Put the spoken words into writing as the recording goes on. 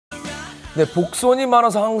네, 복선이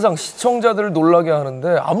많아서 항상 시청자들을 놀라게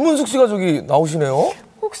하는데 안문숙 씨가 저기 나오시네요.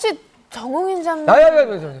 혹시 정웅인 장님?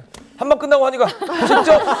 야야야, 한번 끝나고 하니까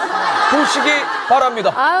직접 보시기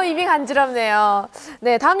바랍니다. 아유, 입이 간지럽네요.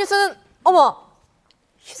 네, 다음 뉴스는 어머,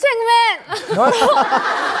 휴잭맨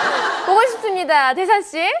보고 싶습니다. 대산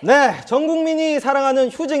씨. 네, 전 국민이 사랑하는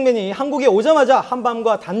휴잭맨이 한국에 오자마자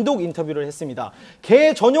한밤과 단독 인터뷰를 했습니다.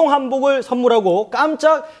 개 전용 한복을 선물하고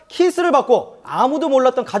깜짝 키스를 받고 아무도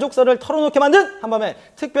몰랐던 가족사를 털어놓게 만든 한밤의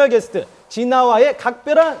특별 게스트 진아와의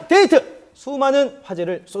각별한 데이트. 수많은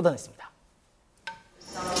화제를 쏟아냈습니다.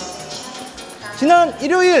 지난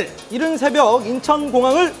일요일 이른 새벽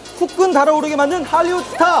인천공항을 후끈 달아오르게 만든 할리우드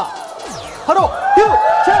스타 바로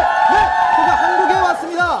휴잭맨! 그가 한국에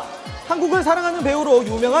왔습니다. 한국을 사랑하는 배우로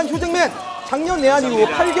유명한 휴잭맨. 작년 내한 이후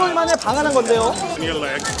 8개월 만에 방한한 건데요.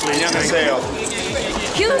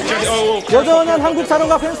 여전한 한국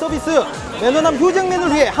사랑과 팬서비스, 매너남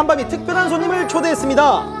휴잭맨을 위해 한밤이 특별한 손님을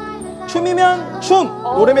초대했습니다. 춤이면 춤,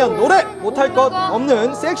 노래면 노래, 못할 것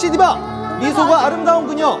없는 섹시 디바, 미소가 아름다운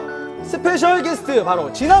그녀, 스페셜 게스트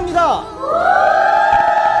바로 진아입니다.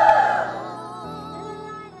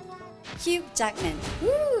 Hugh Jackman,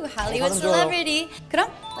 Hollywood celebrity. 그럼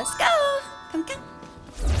let's go. Come.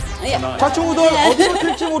 좌충우돌 어디로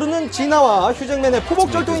튈지 모르는 진아와 휴잭맨의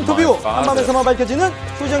포복절도 인터뷰. 한밤에서만 밝혀지는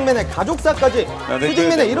휴잭맨의 가족사까지.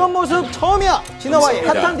 휴잭맨의 이런 모습 처음이야. 진아와의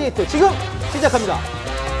핫한 데이트 지금 시작합니다.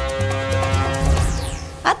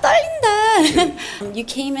 아, 떨린다. You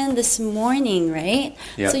came in this morning, right?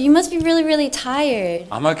 Yeah. So you must be really, really tired.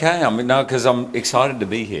 I'm okay. No, because I'm excited to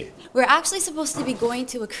be here. We're actually supposed to be going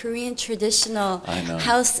to a Korean traditional I know.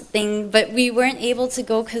 house thing, but we weren't able to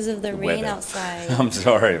go because of the rain Weather. outside. I'm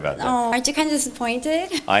sorry about that. Oh, aren't you kind of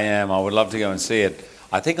disappointed? I am. I would love to go and see it.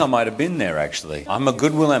 I think I might have been there, actually. I'm a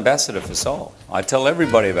goodwill ambassador for Seoul. I tell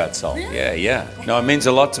everybody about Seoul. Really? Yeah. No, it means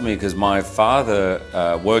a lot to me because my father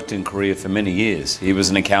worked in Korea for many years. He was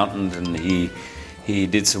an accountant and he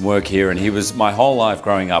did some work here, and he was, my whole life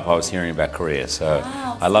growing up I was hearing about Korea, so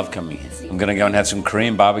Wow. I love coming here. I'm going to go and have some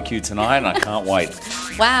Korean barbecue tonight and I can't wait.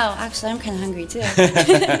 Wow, actually I'm kind of hungry too.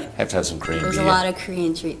 Have to have some Korean There's beer. a lot of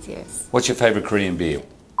Korean treats here. What's your favorite Korean beer?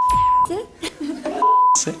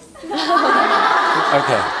 See?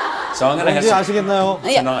 Okay, so I'm going to have 뭔지 some 아시겠나요?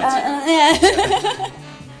 tonight. Yeah.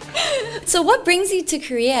 So what brings you to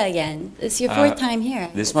Korea again? It's your fourth time here.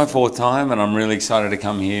 This is my fourth time, and I'm really excited to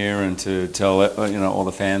come here and to tell all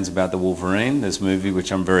the fans about the Wolverine, this movie,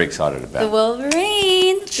 which I'm very excited The about.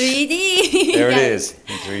 Wolverine 3D. There it is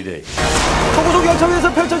in 3D. 초고속 열차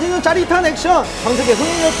위에서 펼쳐지는 짜릿한 액션. 전 세계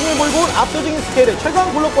흥행 열풍을 몰고 온 압도적인 스케일의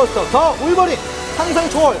최강 블록버스터 더 울버린. 상상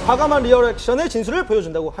초월 과감한 리얼 액션의 진수를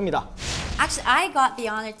보여준다고 합니다. Actually, I got the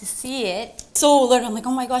honor to see it. So alert, I'm like,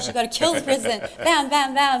 oh my gosh, you gotta kill the person. Bam,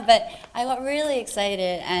 bam, bam. But I got really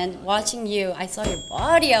excited, and watching you, I saw your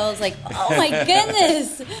body. I was like, oh my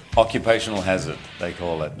goodness. Occupational hazard, they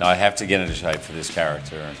call it. I have to get into shape for this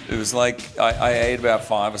character. It was like I ate about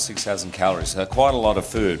 5,000 or 6,000 calories, so quite a lot of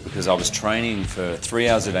food because I was training for 3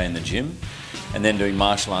 hours a day in the gym. And then doing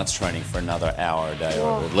martial arts training for another hour a day,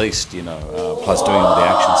 or at least, plus doing all the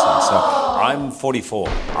action scenes. So I'm 44.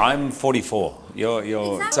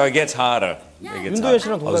 You're so it gets harder. It gets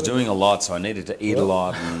harder. I was doing a lot, so I needed to eat a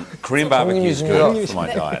lot. And Korean barbecue is good for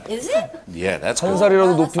my diet. Is it? Yeah, that's 한 good.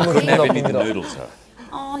 살이라도 높이면 I never eat the 됩니다. noodles though.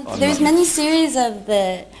 Oh, there's many series of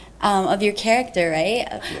your character, right?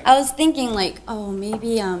 I was thinking like, oh,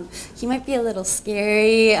 maybe he might be a little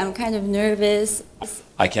scary. I'm kind of nervous.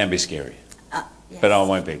 I can be scary, Yes. but I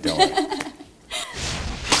won't be. Don't worry.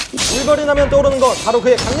 울버린 하면 떠오르는 것 바로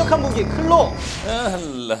그의 강력한 무기 클로.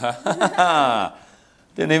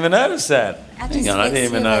 Didn't even notice that. I Hang just on, I didn't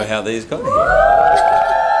fixed even it know up. how these got here.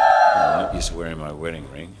 I'm not used to wearing my wedding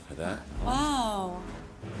ring for that. Wow.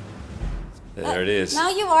 There it is. Now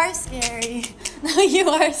you are scary. Now you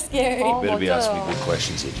are scary. You better be asking me good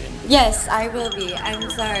questions here, Jen. Yes, I will be. I'm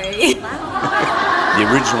sorry. The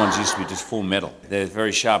original ones used to be just full metal. They're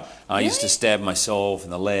very sharp. I used to stab myself in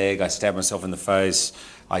the leg. I stabbed myself in the face.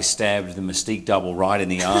 I stabbed the Mystique double right in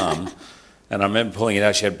the arm. And I remember pulling it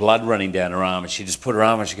out. She had blood running down her arm. And she just put her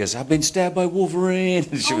arm out. She goes, I've been stabbed by Wolverine.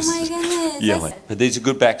 And she Oh was my goodness. yelling. But these are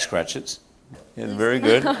good back scratches. Yeah, they're very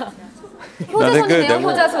good. 효자손이네요,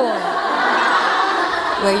 효자손.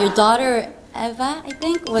 Where your daughter Eva, I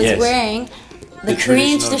think, was Yes. wearing the The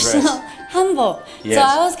Korean traditional traditional hanbok. Yes, So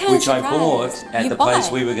I was kind of which surprised. I bought at You the bought place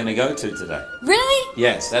it? we were going to go to today. Really?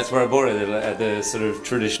 Yes, that's where I bought it, at the sort of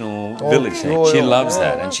traditional village thing. 귀여워요. She loves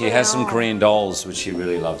that, and she has some Korean dolls which she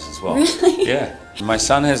really loves as well. Really? Yeah. My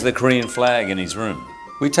son has the Korean flag in his room.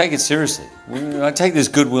 We take it seriously. I take this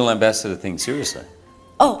goodwill ambassador thing seriously.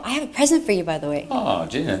 Oh, I have a present for you, by the way. Oh,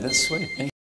 Gina, that's sweet. Thank